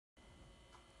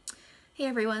Hey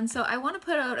everyone, so I want to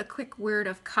put out a quick word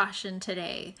of caution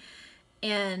today.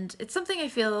 And it's something I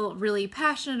feel really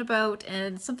passionate about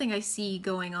and something I see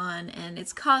going on, and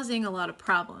it's causing a lot of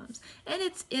problems. And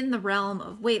it's in the realm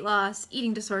of weight loss,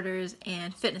 eating disorders,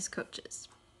 and fitness coaches.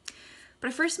 But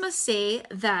I first must say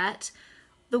that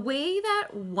the way that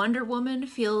Wonder Woman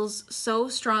feels so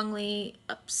strongly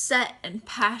upset and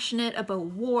passionate about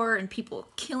war and people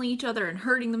killing each other and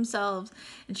hurting themselves,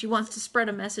 and she wants to spread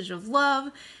a message of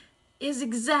love, is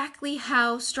exactly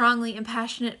how strongly and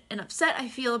passionate and upset I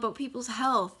feel about people's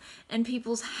health and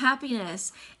people's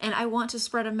happiness. And I want to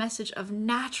spread a message of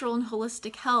natural and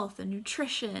holistic health and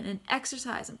nutrition and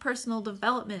exercise and personal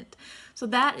development. So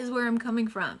that is where I'm coming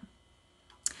from.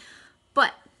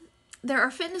 But there are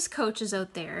fitness coaches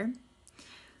out there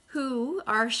who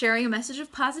are sharing a message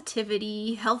of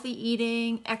positivity, healthy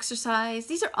eating, exercise.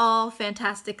 These are all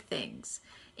fantastic things.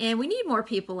 And we need more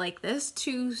people like this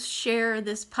to share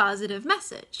this positive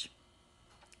message.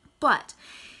 But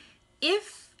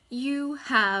if you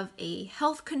have a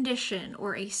health condition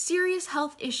or a serious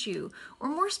health issue, or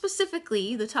more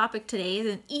specifically, the topic today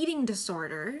is an eating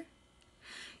disorder,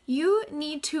 you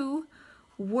need to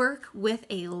work with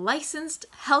a licensed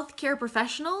healthcare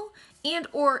professional and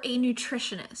or a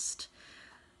nutritionist,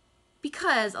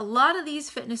 because a lot of these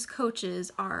fitness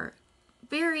coaches are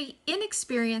very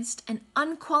inexperienced and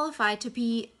unqualified to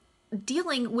be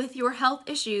dealing with your health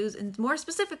issues, and more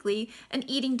specifically an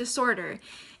eating disorder.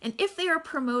 And if they are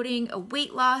promoting a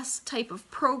weight loss type of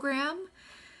program,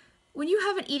 when you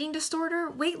have an eating disorder,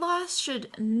 weight loss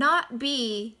should not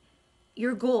be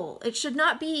your goal. It should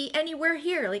not be anywhere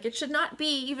here. Like, it should not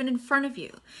be even in front of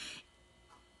you.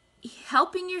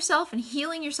 Helping yourself and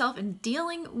healing yourself and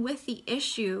dealing with the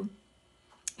issue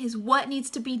is what needs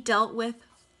to be dealt with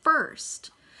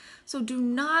first. So do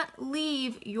not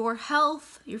leave your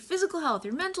health, your physical health,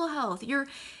 your mental health, your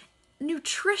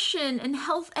nutrition and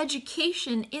health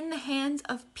education in the hands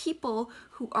of people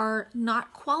who are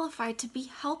not qualified to be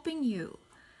helping you.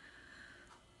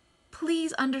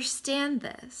 Please understand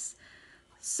this.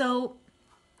 So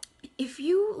if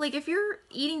your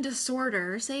eating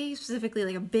disorder, say specifically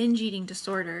like a binge eating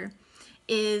disorder,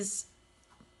 is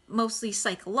mostly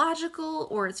psychological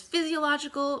or it's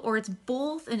physiological or it's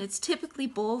both, and it's typically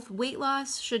both, weight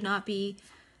loss should not be,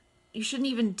 you shouldn't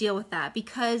even deal with that,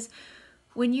 because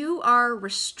when you are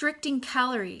restricting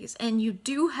calories, and you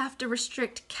do have to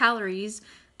restrict calories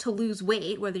to lose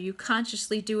weight, whether you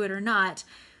consciously do it or not,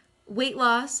 weight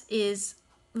loss is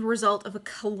the result of a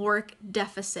caloric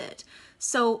deficit.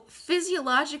 So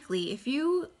physiologically, if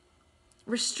you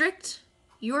restrict,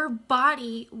 your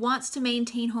body wants to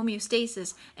maintain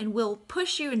homeostasis and will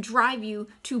push you and drive you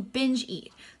to binge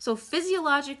eat. So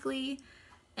physiologically,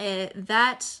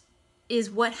 that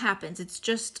is what happens. It's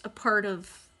just a part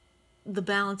of the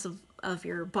balance of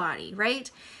your body, right?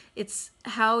 It's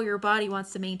how your body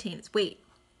wants to maintain its weight.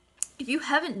 If you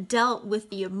haven't dealt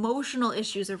with the emotional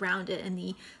issues around it and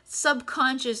the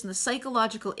subconscious and the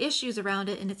psychological issues around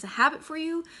it, and it's a habit for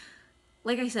you,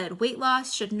 like I said, weight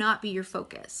loss should not be your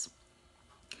focus.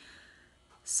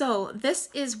 So this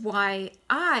is why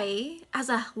I, as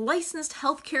a licensed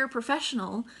healthcare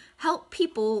professional, help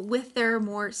people with their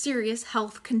more serious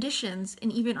health conditions,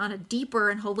 and even on a deeper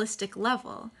and holistic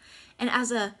level. And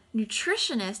as a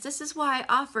nutritionist, this is why I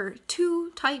offer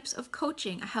two types of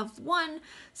coaching. I have one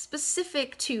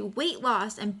specific to weight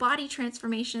loss and body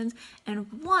transformations,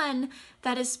 and one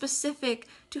that is specific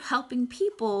to helping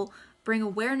people bring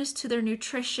awareness to their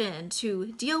nutrition,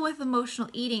 to deal with emotional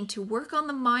eating, to work on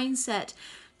the mindset,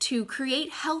 to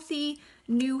create healthy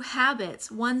new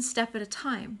habits one step at a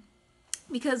time.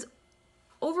 Because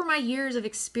over my years of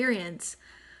experience,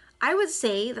 I would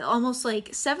say that almost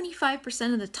like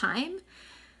 75% of the time,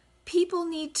 people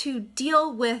need to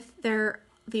deal with their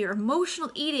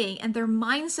emotional eating and their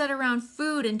mindset around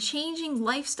food and changing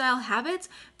lifestyle habits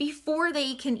before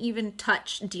they can even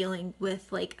touch dealing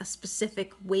with like a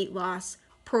specific weight loss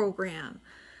program.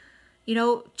 You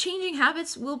know, changing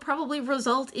habits will probably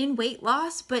result in weight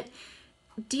loss, but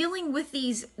dealing with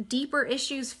these deeper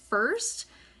issues first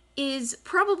is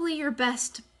probably your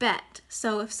best bet.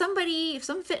 So if some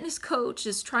fitness coach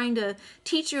is trying to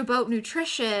teach you about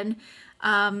nutrition,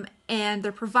 and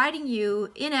they're providing you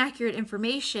inaccurate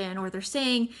information, or they're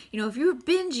saying, if you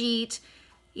binge eat,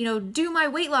 do my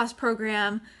weight loss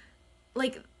program,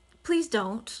 like, please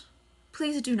don't.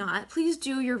 Please do not. Please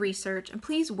do your research, and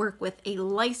please work with a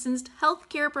licensed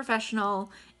healthcare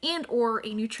professional and or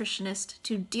a nutritionist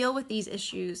to deal with these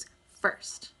issues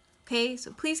first. Okay,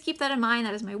 so please keep that in mind.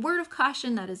 That is my word of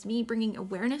caution. That is me bringing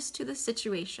awareness to the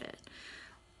situation.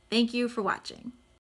 Thank you for watching.